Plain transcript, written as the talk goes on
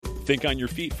Think on your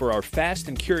feet for our Fast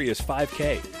and Curious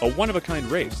 5K, a one-of-a-kind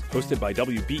race hosted by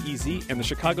WBEZ and the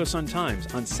Chicago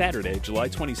Sun-Times on Saturday, July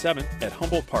 27th at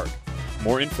Humboldt Park.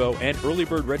 More info and early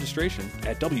bird registration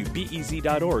at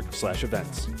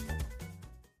wbez.org/events.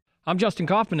 I'm Justin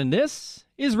Kaufman, and this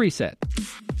is Reset.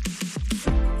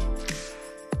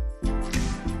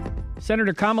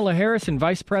 Senator Kamala Harris and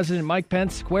Vice President Mike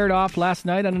Pence squared off last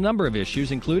night on a number of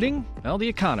issues, including, the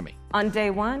economy. On day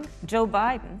one, Joe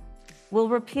Biden will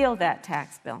repeal that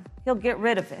tax bill. He'll get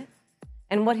rid of it.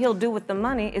 And what he'll do with the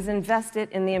money is invest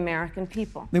it in the American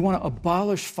people. They want to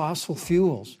abolish fossil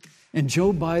fuels. And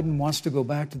Joe Biden wants to go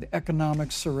back to the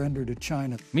economic surrender to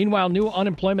China. Meanwhile, new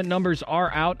unemployment numbers are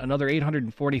out. Another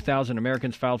 840,000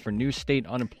 Americans filed for new state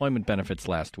unemployment benefits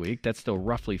last week. That's still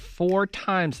roughly 4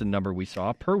 times the number we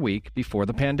saw per week before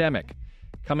the pandemic.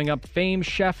 Coming up, famed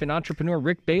chef and entrepreneur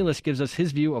Rick Bayless gives us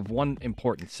his view of one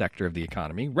important sector of the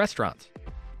economy, restaurants.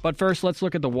 But first, let's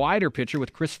look at the wider picture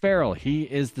with Chris Farrell. He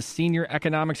is the senior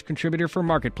economics contributor for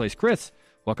Marketplace. Chris,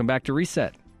 welcome back to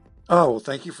Reset. Oh, well,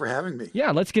 thank you for having me.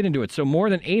 Yeah, let's get into it. So more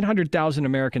than 800,000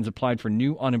 Americans applied for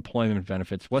new unemployment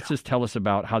benefits. What's this tell us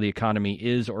about how the economy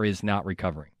is or is not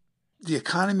recovering? The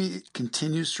economy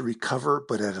continues to recover,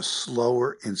 but at a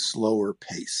slower and slower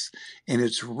pace. And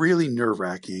it's really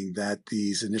nerve-wracking that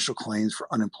these initial claims for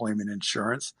unemployment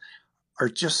insurance are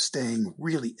just staying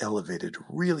really elevated,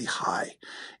 really high.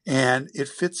 And it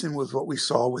fits in with what we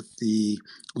saw with the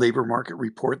labor market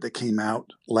report that came out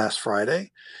last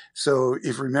Friday. So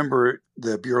if you remember,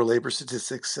 the Bureau of Labor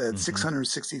Statistics said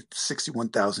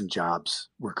 661,000 jobs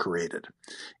were created.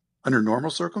 Under normal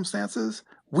circumstances,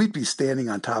 we'd be standing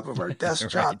on top of our desk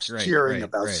jobs, cheering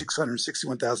about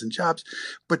 661,000 jobs.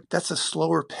 But that's a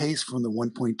slower pace from the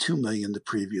 1.2 million the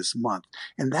previous month.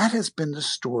 And that has been the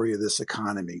story of this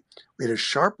economy. We had a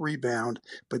sharp rebound,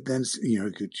 but then,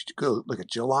 you could go look at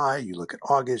July, you look at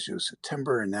August, you look at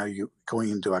September, and now you're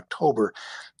going into October.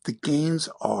 The gains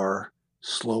are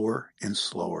slower and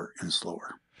slower and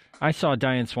slower. I saw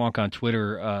Diane Swank on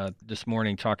Twitter this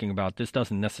morning talking about this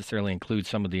doesn't necessarily include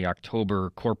some of the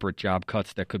October corporate job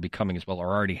cuts that could be coming as well or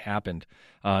already happened.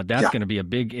 That's going to be a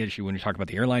big issue when you talk about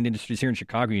the airline industries here in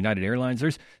Chicago, United Airlines.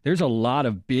 There's a lot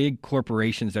of big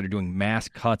corporations that are doing mass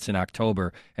cuts in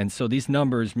October. And so these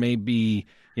numbers may be,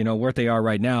 where they are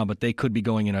right now, but they could be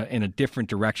going in a different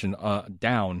direction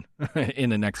down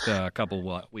in the next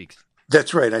couple of weeks.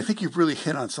 That's right. I think you've really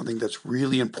hit on something that's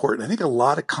really important. I think a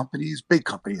lot of companies, big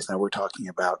companies now we're talking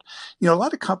about, a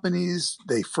lot of companies,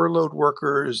 they furloughed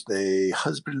workers, they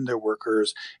husbanded their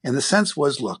workers. And the sense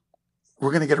was, look,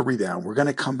 we're going to get a rebound. We're going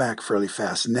to come back fairly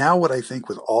fast. Now what I think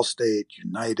with Allstate,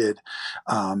 United,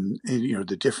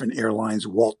 the different airlines,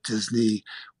 Walt Disney,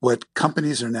 what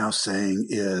companies are now saying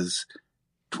is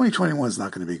 2021 is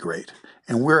not going to be great.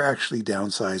 And we're actually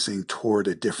downsizing toward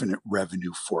a different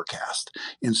revenue forecast.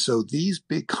 And so these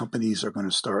big companies are going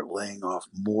to start laying off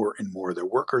more and more of their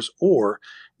workers or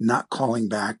not calling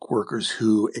back workers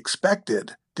who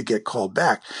expected to get called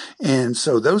back. And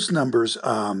so those numbers,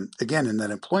 again, in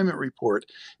that employment report,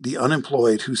 the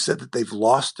unemployed who said that they've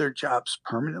lost their jobs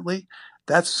permanently,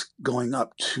 that's going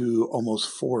up to almost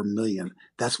 4 million.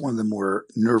 That's one of the more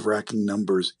nerve-wracking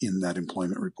numbers in that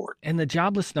employment report. And the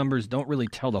jobless numbers don't really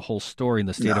tell the whole story in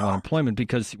the state of unemployment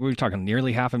because we're talking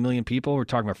nearly 500,000 people. We're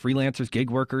talking about freelancers,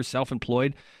 gig workers,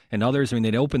 self-employed, and others. I mean,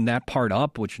 they'd opened that part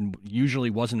up, which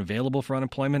usually wasn't available for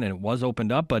unemployment, and it was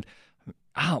opened up. But,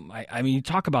 you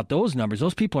talk about those numbers.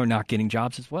 Those people are not getting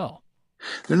jobs as well.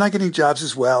 They're not getting jobs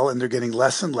as well, and they're getting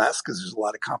less and less because there's a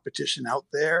lot of competition out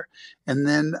there. And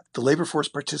then the labor force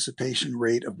participation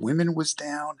rate of women was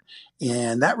down,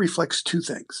 and that reflects 2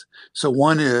 things. So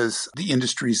one is the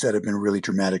industries that have been really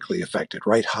dramatically affected,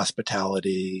 right?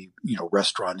 Hospitality,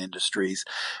 restaurant industries,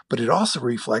 but it also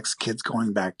reflects kids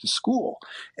going back to school.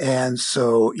 And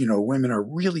so, women are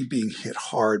really being hit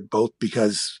hard, both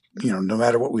because, no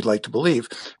matter what we'd like to believe,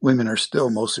 women are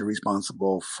still mostly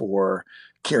responsible for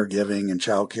caregiving and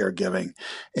child caregiving.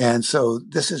 And so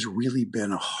this has really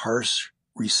been a harsh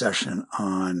recession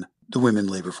on the women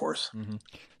labor force. Mm-hmm.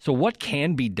 So what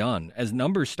can be done as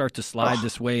numbers start to slide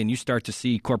this way and you start to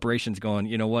see corporations going,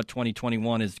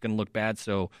 2021 is going to look bad,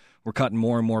 so we're cutting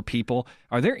more and more people.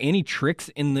 Are there any tricks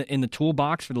in the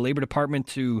toolbox for the Labor Department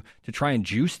to try and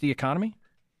juice the economy?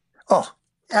 Oh,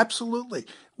 absolutely.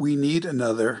 We need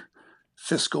another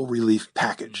fiscal relief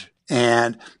package.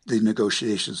 And the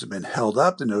negotiations have been held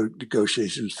up. The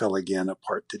negotiations fell again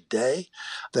apart today.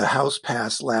 The House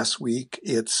passed last week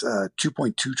its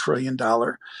 $2.2 trillion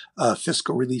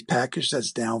fiscal relief package.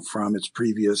 That's down from its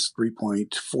previous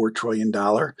 $3.4 trillion.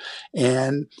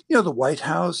 And, the White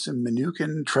House and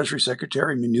Mnuchin, Treasury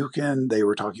Secretary Mnuchin, they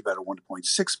were talking about a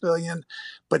 $1.6 billion,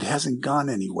 but it hasn't gone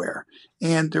anywhere.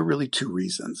 And there are really two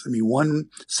reasons. One,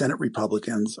 Senate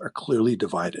Republicans are clearly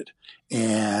divided.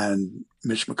 And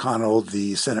Mitch McConnell,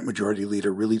 the Senate Majority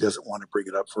Leader, really doesn't want to bring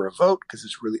it up for a vote because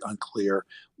it's really unclear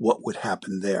what would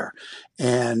happen there.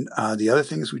 And the other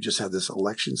thing is we just have this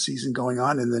election season going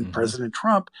on, and then President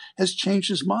Trump has changed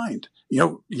his mind.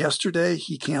 Yesterday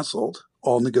he canceled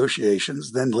all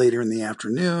negotiations. Then later in the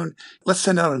afternoon, let's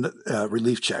send out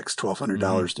relief checks,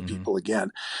 $1,200 to people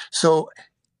again. So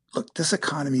look, this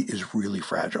economy is really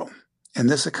fragile. And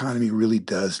this economy really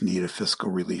does need a fiscal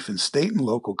relief. And state and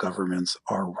local governments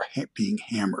are being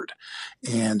hammered.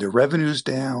 And the revenue's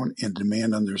down and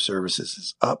demand on their services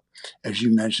is up. As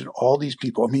you mentioned, all these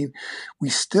people, we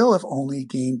still have only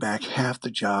gained back half the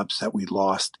jobs that we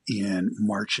lost in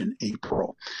March and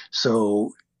April.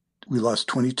 So we lost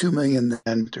 22 million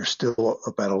then. There's still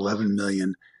about 11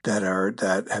 million that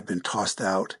have been tossed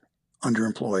out,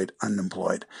 underemployed,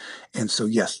 unemployed. And so,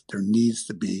 yes, there needs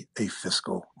to be a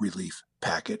fiscal relief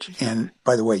package. And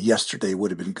by the way, yesterday would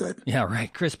have been good. Yeah,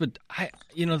 right, Chris. But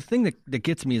the thing that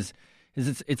gets me is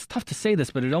it's tough to say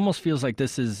this, but it almost feels like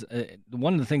this is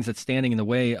one of the things that's standing in the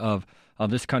way of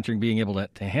this country being able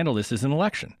to handle this is an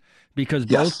election. Because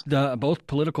both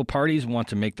political parties want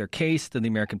to make their case to the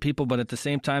American people, but at the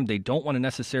same time, they don't want to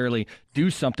necessarily do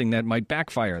something that might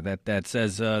backfire, that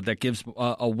says that gives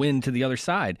a win to the other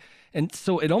side. And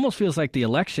so it almost feels like the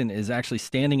election is actually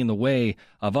standing in the way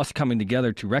of us coming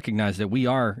together to recognize that we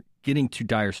are getting to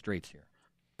dire straits here.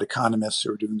 Economists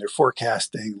who are doing their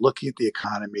forecasting, looking at the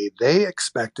economy, they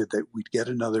expected that we'd get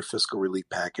another fiscal relief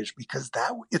package because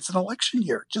it's an election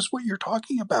year, just what you're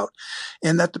talking about,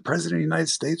 and that the president of the United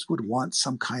States would want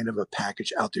some kind of a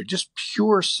package out there, just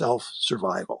pure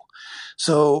self-survival.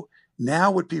 So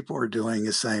now what people are doing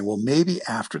is saying, well, maybe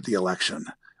after the election,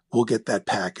 we'll get that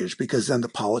package because then the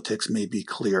politics may be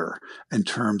clearer in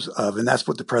terms of, and that's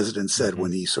what the president said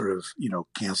when he sort of,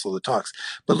 canceled the talks.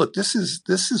 But look, this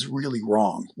is really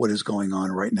wrong, what is going on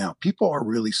right now. People are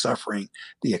really suffering.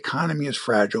 The economy is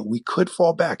fragile. We could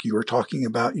fall back. You were talking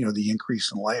about, the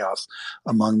increase in layoffs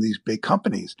among these big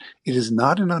companies. It is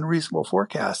not an unreasonable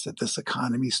forecast that this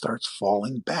economy starts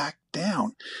falling back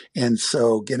down. And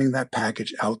so getting that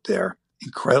package out there,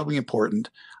 incredibly important.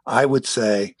 I would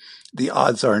say the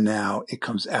odds are now it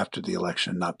comes after the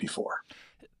election, not before.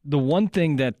 The one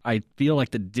thing that I feel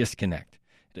like the disconnect,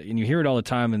 and you hear it all the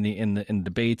time in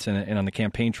debates and on the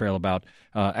campaign trail about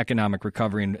economic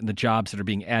recovery and the jobs that are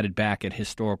being added back at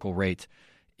historical rates.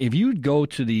 If you go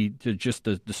to just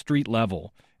the street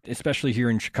level, especially here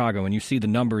in Chicago, and you see the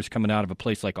numbers coming out of a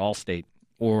place like Allstate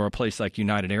or a place like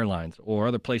United Airlines or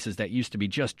other places that used to be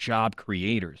just job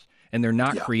creators, and they're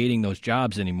not creating those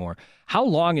jobs anymore. How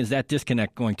long is that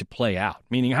disconnect going to play out?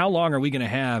 Meaning, how long are we going to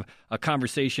have a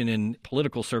conversation in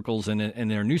political circles and in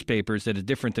their newspapers that is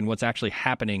different than what's actually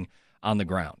happening on the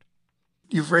ground?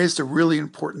 You've raised a really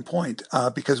important point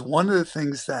because one of the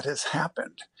things that has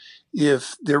happened,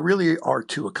 if there really are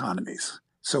two economies.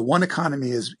 So one economy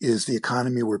is the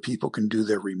economy where people can do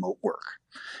their remote work.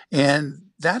 And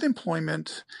that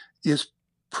employment is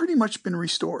pretty much been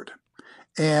restored.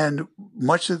 And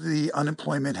much of the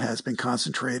unemployment has been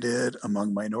concentrated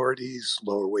among minorities,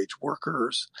 lower wage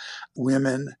workers,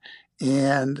 women.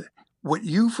 And what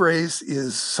you've raised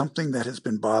is something that has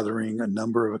been bothering a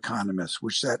number of economists,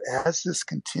 which that as this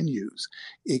continues,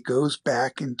 it goes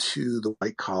back into the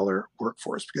white collar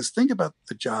workforce. Because think about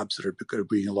the jobs that are going to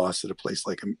be lost at a place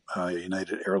like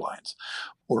United Airlines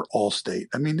or Allstate.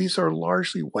 These are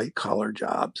largely white collar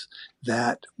jobs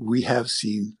that we have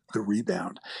seen the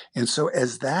rebound. And so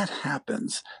as that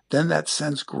happens, then that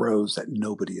sense grows that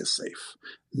nobody is safe.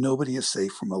 Nobody is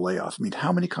safe from a layoff.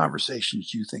 How many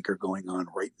conversations do you think are going on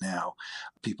right now?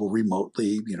 People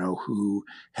remotely, who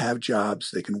have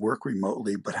jobs, they can work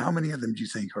remotely, but how many of them do you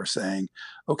think are saying,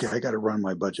 okay, I got to run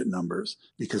my budget numbers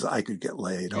because I could get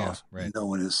laid off. Right. No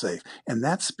one is safe. And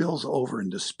that spills over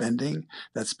into spending,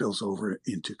 that spills over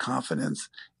into confidence,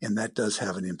 and that does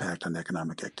have an impact on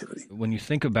economic activity. When you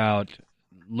think about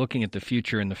looking at the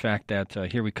future and the fact that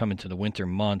here we come into the winter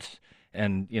months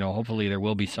and, hopefully there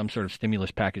will be some sort of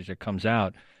stimulus package that comes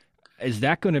out, Is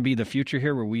that going to be the future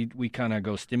here, where we kind of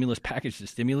go stimulus package to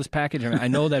stimulus package? I mean, I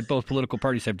know that both political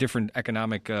parties have different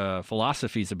economic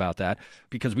philosophies about that,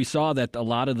 because we saw that a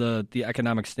lot of the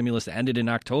economic stimulus ended in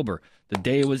October. The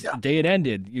day it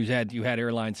ended, you had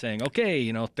airlines saying,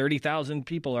 okay, 30,000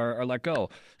 people are let go.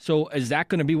 So is that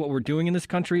going to be what we're doing in this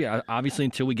country? Obviously,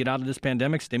 until we get out of this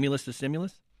pandemic, stimulus to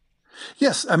stimulus?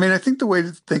 Yes. I mean, I think the way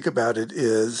to think about it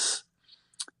is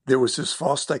there was this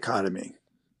false dichotomy,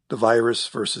 the virus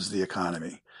versus the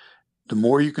economy. The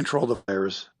more you control the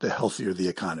virus, the healthier the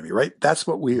economy, right? That's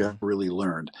what we have really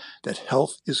learned, that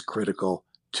health is critical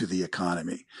to the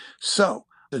economy. So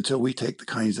until we take the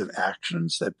kinds of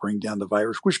actions that bring down the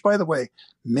virus, which, by the way,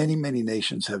 many, many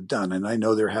nations have done, and I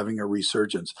know they're having a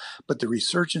resurgence, but the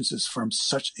resurgence is from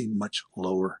such a much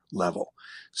lower level.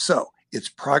 So it's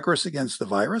progress against the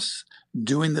virus,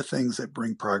 doing the things that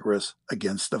bring progress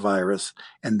against the virus,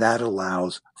 and that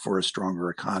allows for a stronger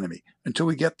economy. Until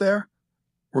we get there,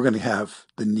 we're going to have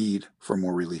the need for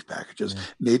more relief packages,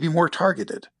 maybe more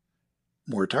targeted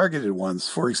ones.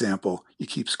 For example, you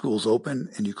keep schools open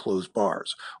and you close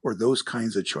bars, or those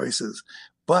kinds of choices.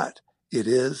 But it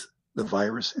is the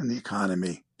virus and the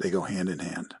economy. They go hand in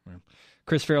hand.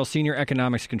 Chris Farrell, Senior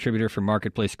Economics Contributor for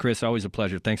Marketplace. Chris, always a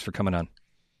pleasure. Thanks for coming on.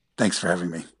 Thanks for having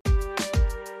me.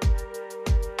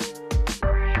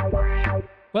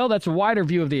 Well, that's a wider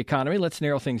view of the economy. Let's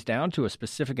narrow things down to a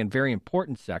specific and very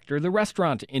important sector, the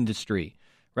restaurant industry.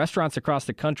 Restaurants across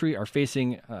the country are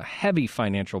facing a heavy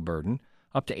financial burden.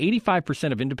 Up to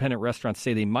 85% of independent restaurants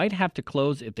say they might have to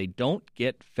close if they don't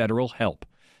get federal help.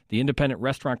 The Independent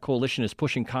Restaurant Coalition is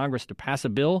pushing Congress to pass a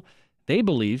bill they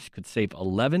believe could save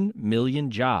 11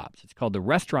 million jobs. It's called the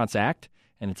Restaurants Act,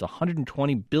 and it's a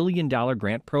 $120 billion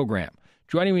grant program.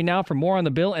 Joining me now for more on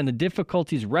the bill and the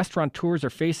difficulties restaurateurs are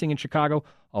facing in Chicago,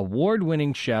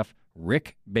 award-winning chef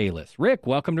Rick Bayless. Rick,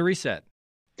 welcome to Reset.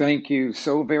 Thank you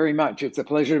so very much. It's a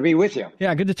pleasure to be with you.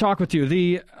 Yeah, good to talk with you.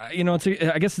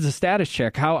 I guess it's a status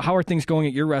check. How are things going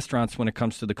at your restaurants when it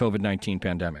comes to the COVID-19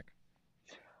 pandemic?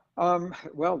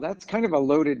 Well, that's kind of a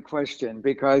loaded question,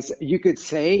 because you could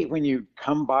say when you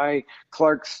come by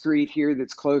Clark Street here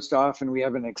that's closed off and we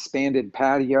have an expanded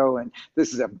patio and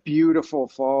this is a beautiful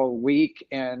fall week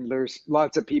and there's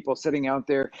lots of people sitting out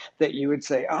there, that you would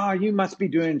say, you must be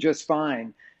doing just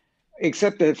fine.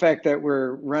 Except the fact that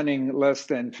we're running less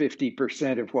than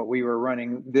 50% of what we were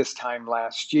running this time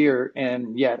last year.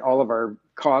 And yet all of our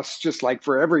costs, just like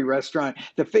for every restaurant,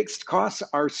 the fixed costs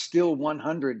are still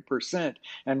 100%.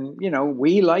 And,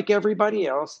 we, like everybody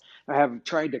else, have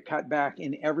tried to cut back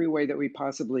in every way that we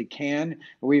possibly can.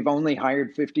 We've only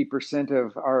hired 50%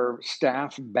 of our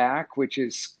staff back, which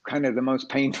is kind of the most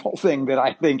painful thing that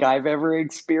I think I've ever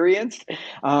experienced,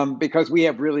 because we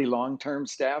have really long-term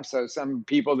staff. So some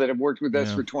people that have worked with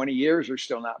us for 20 years are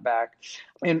still not back.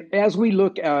 And as we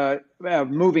look at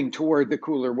moving toward the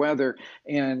cooler weather,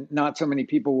 and not so many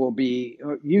people will be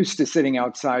used to sitting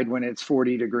outside when it's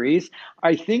 40 degrees,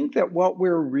 I think that what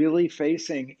we're really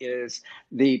facing is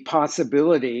the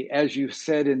possibility, as you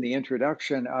said in the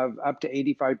introduction, of up to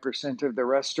 85% of the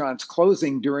restaurants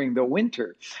closing during the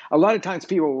winter. A lot of times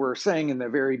people were saying in the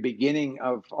very beginning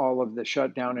of all of the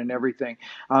shutdown and everything,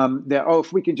 that,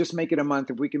 if we can just make it a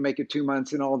month, if we can make it 2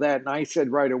 months and all that. And I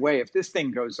said right away, if this thing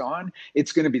goes on,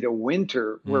 it's going to be the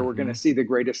winter where we're going to see the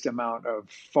greatest amount of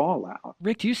fallout.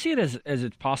 Rick, do you see it as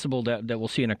it's possible that we'll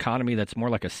see an economy that's more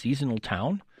like a seasonal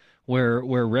town, where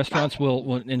restaurants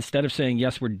will, instead of saying,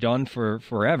 yes, we're done for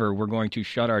forever, we're going to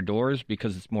shut our doors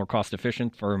because it's more cost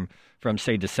efficient from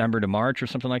say, December to March or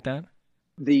something like that?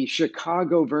 The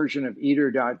Chicago version of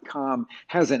Eater.com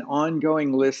has an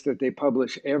ongoing list that they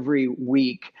publish every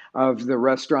week of the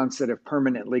restaurants that have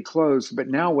permanently closed. But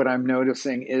now what I'm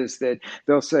noticing is that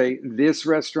they'll say this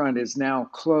restaurant is now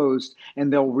closed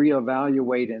and they'll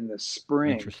reevaluate in the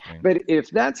spring. But if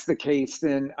that's the case,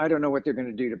 then I don't know what they're going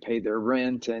to do to pay their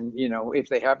rent. And, if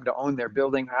they happen to own their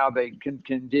building, how they can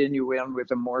continue on with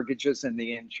the mortgages and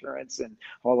the insurance and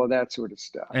all of that sort of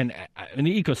stuff. And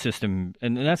the ecosystem,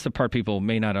 and that's the part people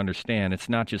may not understand. It's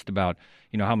not just about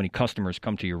how many customers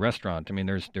come to your restaurant. I mean,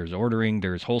 there's ordering,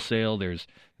 there's wholesale, there's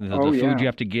the food you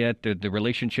have to get, the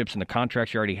relationships and the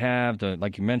contracts you already have,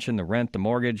 like you mentioned, the rent, the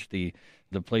mortgage, the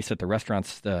place at the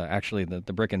restaurants, actually the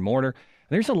brick and mortar.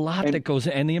 There's a lot that goes,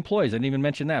 and the employees. I didn't even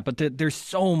mention that, but there's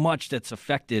so much that's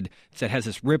affected that has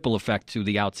this ripple effect to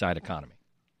the outside economy.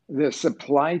 The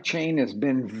supply chain has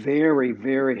been very,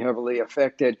 very heavily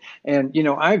affected. And,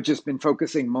 I've just been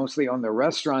focusing mostly on the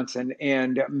restaurants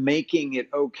and making it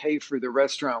okay for the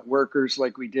restaurant workers,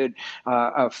 like we did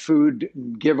a food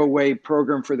giveaway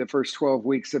program for the first 12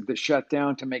 weeks of the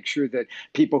shutdown to make sure that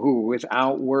people who were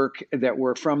without work that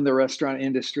were from the restaurant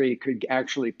industry could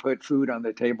actually put food on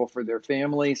the table for their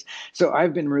families. So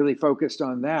I've been really focused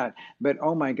on that. But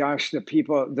oh my gosh,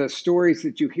 the stories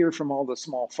that you hear from all the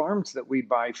small farms that we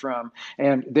buy from,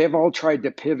 and they've all tried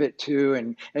to pivot to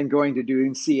and going to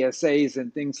doing CSAs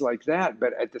and things like that.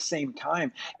 But at the same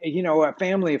time, a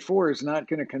family of four is not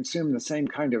going to consume the same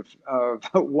kind of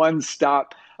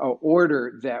one-stop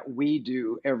order that we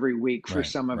do every week for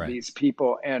some of these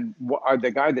people. And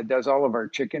the guy that does all of our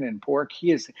chicken and pork,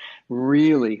 he is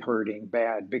really hurting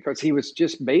bad because he was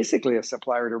just basically a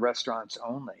supplier to restaurants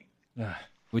only.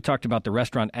 We talked about the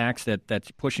Restaurant Acts that's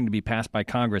pushing to be passed by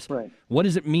Congress. Right. What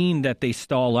does it mean that they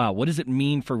stall out? What does it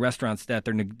mean for restaurants that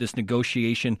they're this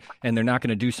negotiation and they're not going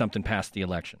to do something past the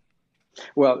election?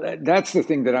 Well, that's the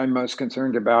thing that I'm most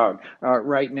concerned about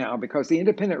right now, because the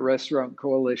Independent Restaurant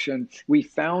Coalition, we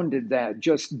founded that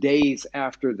just days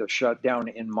after the shutdown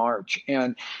in March.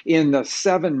 And in the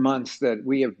 7 months that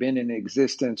we have been in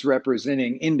existence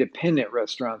representing independent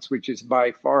restaurants, which is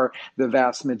by far the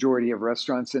vast majority of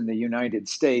restaurants in the United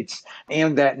States,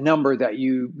 and that number that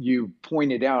you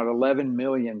pointed out, 11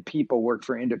 million people work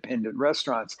for independent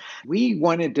restaurants, we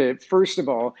wanted to, first of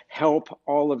all, help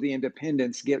all of the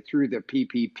independents get through the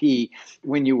PPP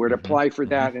when you would apply for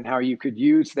that and how you could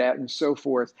use that and so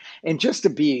forth. And just to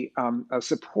be a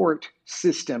support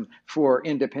system for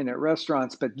independent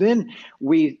restaurants. But then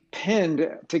we penned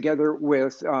together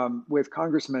with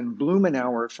Congressman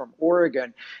Blumenauer from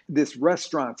Oregon, this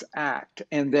Restaurants Act.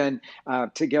 And then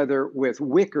together with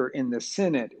Wicker in the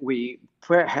Senate, we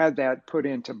had that put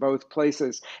into both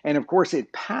places. And of course,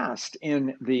 it passed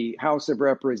in the House of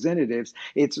Representatives.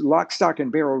 It's lock, stock,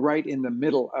 and barrel right in the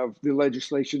middle of the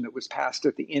legislation that was passed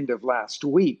at the end of last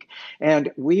week.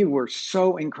 And we were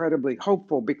so incredibly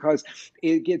hopeful because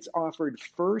it gets offered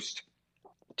first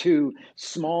to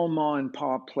small mom and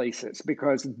pop places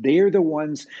because they're the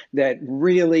ones that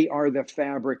really are the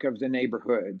fabric of the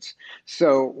neighborhoods.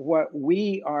 So what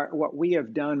we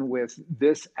have done with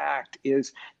this act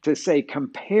is to say,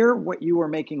 compare what you were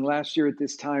making last year at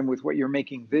this time with what you're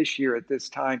making this year at this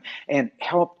time and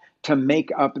help to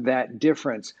make up that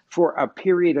difference for a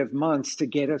period of months to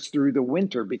get us through the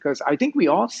winter. Because I think we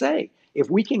all say, if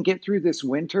we can get through this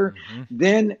winter,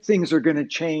 then things are going to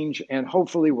change and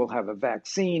hopefully we'll have a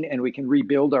vaccine and we can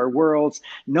rebuild our worlds.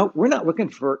 No, we're not looking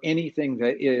for anything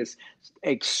that is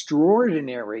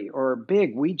extraordinary or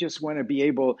big. We just want to be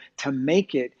able to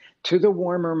make it to the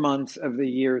warmer months of the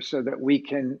year so that we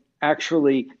can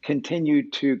actually continue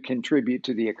to contribute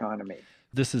to the economy.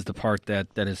 This is the part that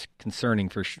is concerning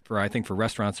for I think for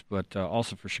restaurants, but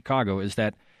also for Chicago, is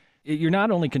that you're not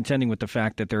only contending with the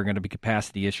fact that there are going to be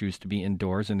capacity issues to be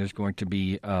indoors and there's going to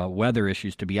be weather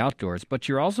issues to be outdoors, but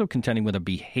you're also contending with a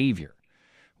behavior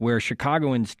where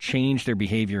Chicagoans change their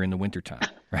behavior in the wintertime,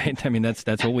 right? I mean, that's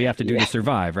what we have to do to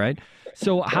survive, right?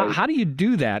 So how do you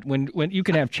do that when you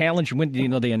can have challenge? When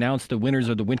they announce the winners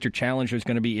of the Winter Challenge, there's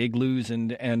going to be igloos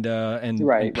and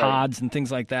pods and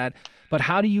things like that. But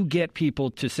how do you get people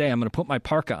to say, I'm going to put my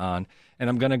parka on and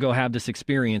I'm going to go have this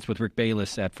experience with Rick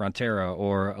Bayless at Frontera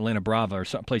or Elena Brava or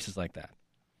some places like that?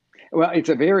 Well, it's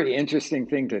a very interesting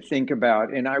thing to think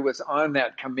about. And I was on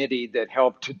that committee that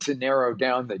helped to narrow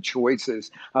down the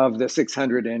choices of the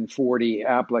 640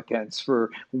 applicants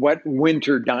for what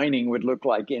winter dining would look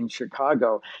like in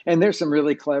Chicago. And there's some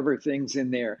really clever things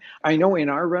in there. I know in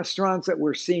our restaurants that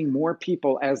we're seeing more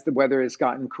people as the weather has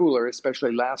gotten cooler,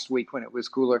 especially last week when it was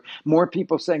cooler, more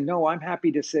people saying, no, I'm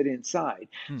happy to sit inside.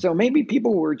 So maybe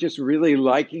people were just really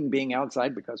liking being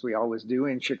outside because we always do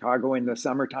in Chicago in the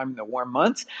summertime, in the warm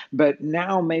months. But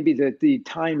now maybe that the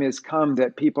time has come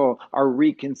that people are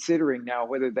reconsidering now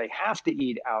whether they have to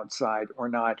eat outside or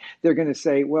not. They're going to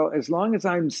say, well, as long as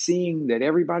I'm seeing that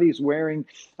everybody's wearing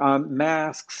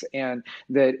masks and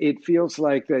that it feels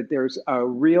like that there's a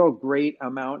real great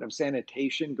amount of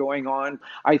sanitation going on,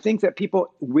 I think that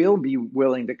people will be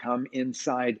willing to come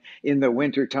inside in the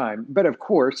wintertime. But of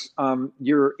course,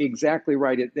 you're exactly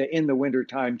right. In the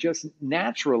wintertime, just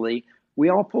naturally, we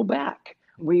all pull back.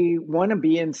 We want to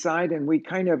be inside and we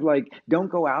kind of don't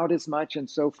go out as much and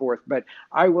so forth. But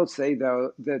I will say,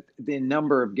 though, that the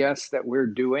number of guests that we're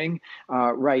doing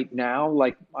right now,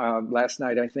 last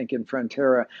night, I think in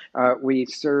Frontera, we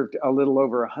served a little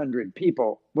over 100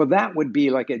 people. Well, that would be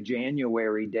like a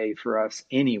January day for us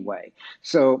anyway.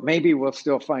 So maybe we'll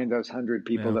still find those 100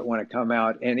 people that want to come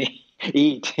out and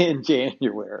eat in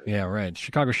January. Yeah, right.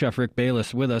 Chicago chef Rick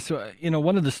Bayless with us.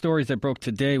 One of the stories that broke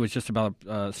today was just about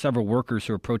several workers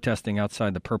who are protesting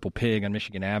outside the Purple Pig on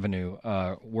Michigan Avenue,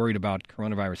 worried about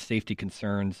coronavirus safety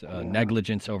concerns,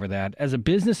 negligence over that. As a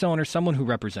business owner, someone who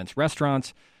represents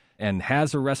restaurants and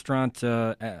has a restaurant,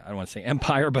 I don't want to say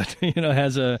empire, but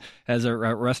has a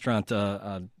restaurant,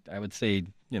 I would say,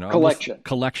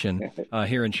 collection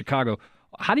here in Chicago.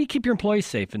 How do you keep your employees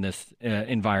safe in this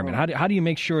environment? How do you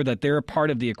make sure that they're a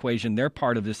part of the equation, they're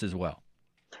part of this as well?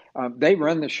 They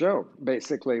run the show,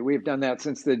 basically. We've done that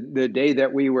since the day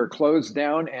that we were closed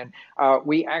down. And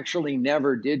we actually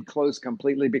never did close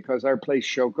completely because our place,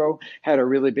 Shoko, had a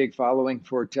really big following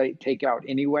for takeout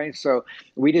anyway. So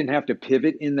we didn't have to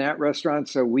pivot in that restaurant.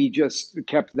 So we just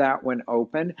kept that one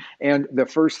open. And the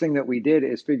first thing that we did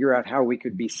is figure out how we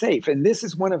could be safe. And this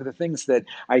is one of the things that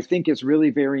I think is really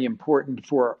very important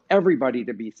for everybody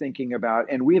to be thinking about.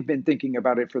 And we have been thinking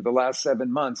about it for the last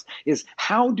 7 months, is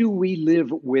how do we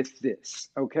live with this,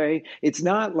 okay? It's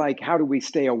not like how do we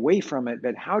stay away from it,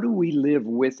 but how do we live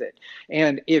with it?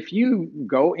 And if you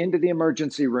go into the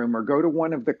emergency room or go to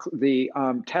one of the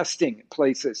testing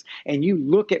places and you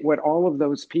look at what all of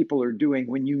those people are doing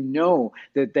when you know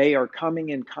that they are coming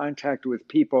in contact with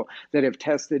people that have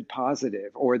tested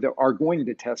positive or that are going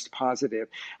to test positive,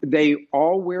 they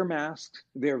all wear masks.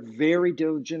 They're very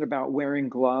diligent about wearing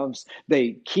gloves.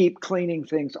 They keep cleaning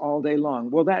things all day long.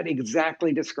 Well, that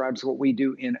exactly describes what we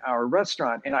do in our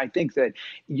restaurant. And I think that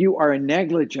you are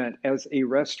negligent as a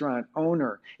restaurant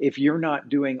owner if you're not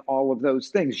doing all of those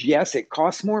things. Yes, it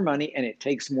costs more money and it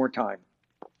takes more time.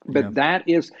 But that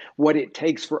is what it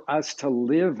takes for us to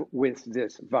live with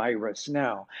this virus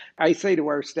now. I say to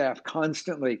our staff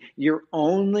constantly, your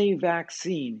only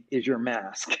vaccine is your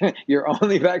mask. Your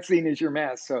only vaccine is your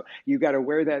mask. So you got to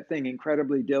wear that thing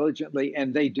incredibly diligently,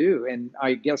 and they do. And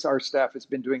I guess our staff has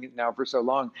been doing it now for so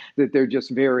long that they're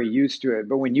just very used to it.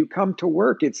 But when you come to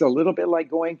work, it's a little bit like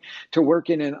going to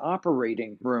work in an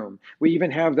operating room. We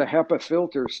even have the HEPA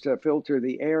filters to filter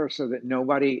the air so that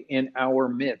nobody in our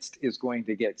midst is going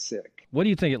to get sick. What do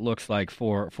you think it looks like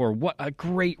for what a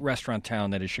great restaurant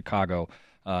town that is Chicago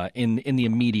in the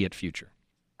immediate future?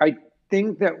 I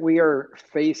think that we are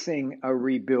facing a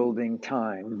rebuilding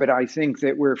time, but I think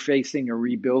that we're facing a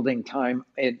rebuilding time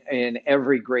in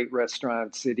every great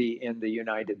restaurant city in the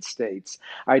United States.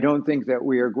 I don't think that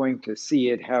we are going to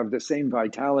see it have the same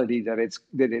vitality that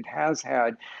it has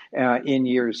had in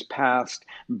years past,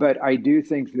 but I do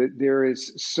think that there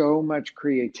is so much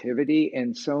creativity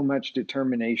and so much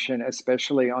determination,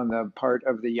 especially on the part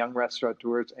of the young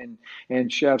restaurateurs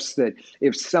and chefs, that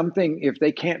if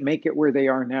they can't make it where they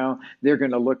are now, they're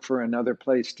going to look for another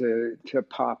place to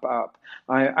pop up.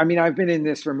 I mean, I've been in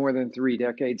this for more than 3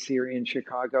 decades here in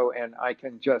Chicago, and I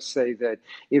can just say that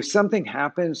if something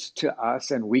happens to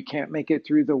us and we can't make it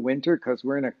through the winter because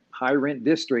we're in a high rent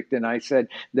district, and I said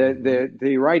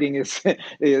the writing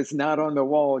is not on the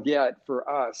wall yet for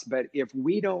us, but if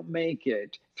we don't make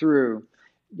it through,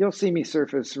 you'll see me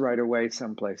surface right away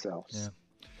someplace else.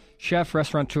 Yeah. Chef,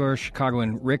 restaurateur,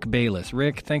 Chicagoan Rick Bayless.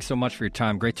 Rick, thanks so much for your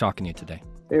time. Great talking to you today.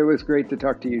 It was great to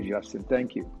talk to you, Justin.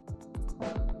 Thank you.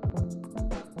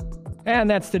 And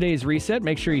that's today's Reset.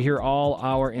 Make sure you hear all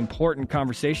our important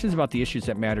conversations about the issues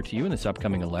that matter to you in this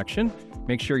upcoming election.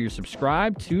 Make sure you're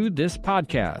subscribed to this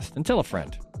podcast and tell a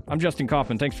friend. I'm Justin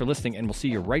Kaufman. Thanks for listening, and we'll see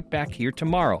you right back here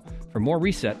tomorrow for more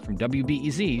Reset from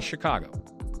WBEZ Chicago.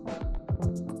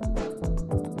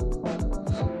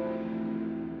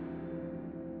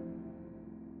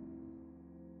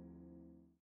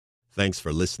 Thanks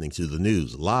for listening to the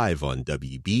news live on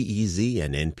WBEZ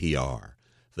and NPR.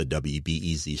 The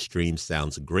WBEZ stream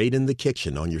sounds great in the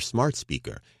kitchen on your smart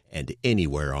speaker and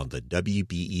anywhere on the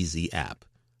WBEZ app.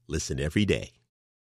 Listen every day.